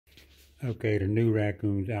Okay, the new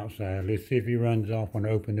raccoon's outside. Let's see if he runs off when I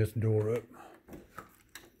open this door up.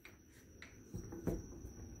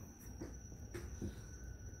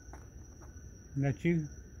 Isn't that you?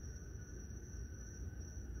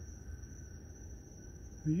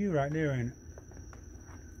 It's you right there, ain't it?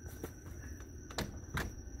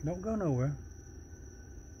 Don't go nowhere.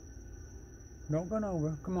 Don't go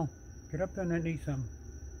nowhere. Come on. Get up in there and eat something.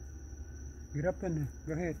 Get up in there.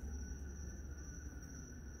 Go ahead.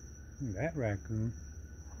 That raccoon.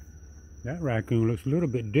 That raccoon looks a little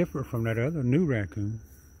bit different from that other new raccoon.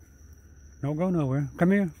 Don't go nowhere.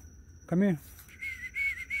 Come here. Come here.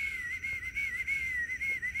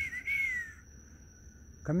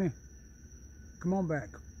 Come here. Come on back.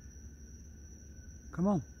 Come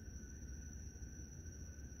on.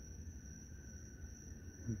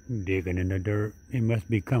 Digging in the dirt. He must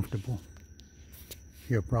be comfortable.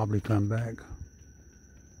 He'll probably come back.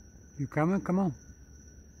 You coming? Come on.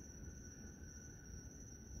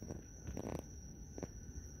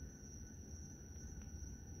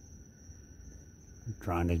 He's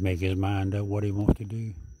trying to make his mind up what he wants to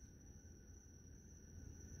do.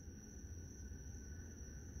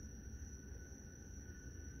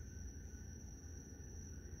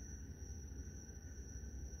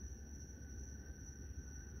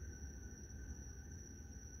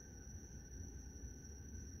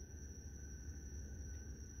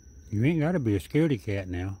 You ain't got to be a scaredy cat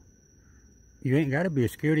now. You ain't got to be a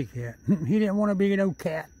scaredy cat. He didn't want to be no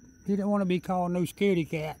cat. He didn't want to be called no scaredy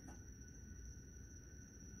cat.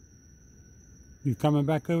 You coming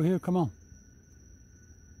back over here? Come on.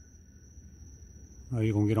 Oh,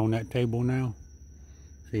 you gonna get on that table now?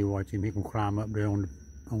 See, watch him. He can climb up there on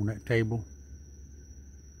that table.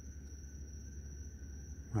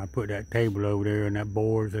 I put that table over there and that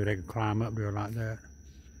board so they can climb up there like that.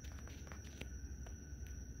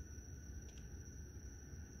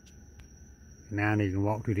 Now he can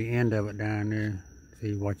walk to the end of it down there.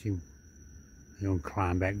 See, watch him. He's gonna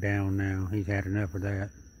climb back down now. He's had enough of that.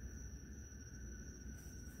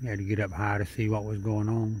 He had to get up high to see what was going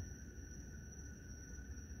on.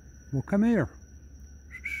 Well, come here.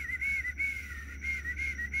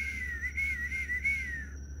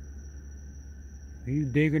 He's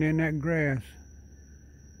digging in that grass.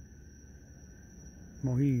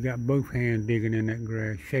 Well, he got both hands digging in that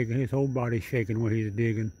grass, shaking. His whole body shaking when he's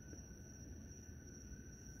digging.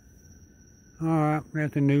 Alright,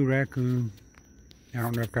 that's a new raccoon. I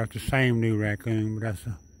don't know if that's the same new raccoon, but that's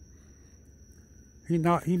a... He's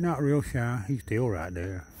not real shy. He's still right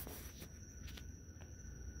there.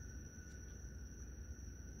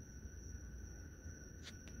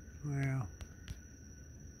 Well,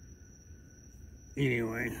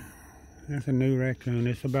 anyway, that's a new raccoon.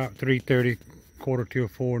 It's about 3:30, quarter till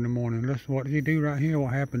 4 in the morning. What did he do right here?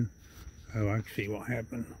 What happened? Oh, I can see what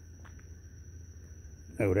happened.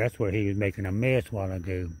 Oh, that's where he was making a mess while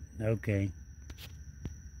ago. Okay.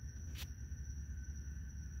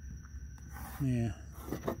 Yeah.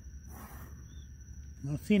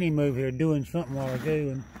 I seen him over here doing something while ago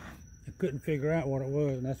and I couldn't figure out what it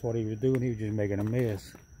was, and that's what he was doing. He was just making a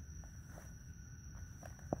mess.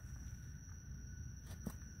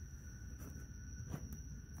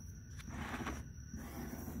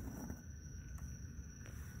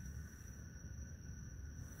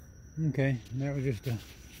 Okay, that was just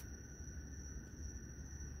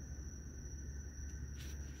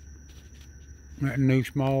that new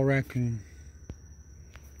small raccoon.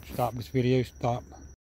 Stop this video, stop.